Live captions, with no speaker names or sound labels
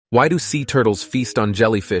Why do sea turtles feast on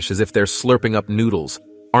jellyfish as if they're slurping up noodles?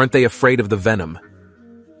 Aren't they afraid of the venom?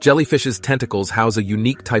 Jellyfish's tentacles house a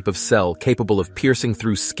unique type of cell capable of piercing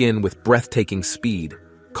through skin with breathtaking speed,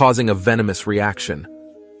 causing a venomous reaction.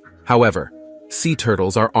 However, sea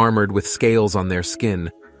turtles are armored with scales on their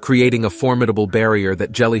skin, creating a formidable barrier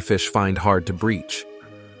that jellyfish find hard to breach.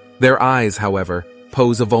 Their eyes, however,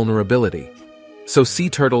 pose a vulnerability. So sea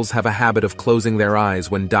turtles have a habit of closing their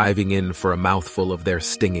eyes when diving in for a mouthful of their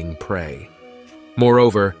stinging prey.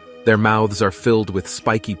 Moreover, their mouths are filled with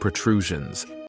spiky protrusions,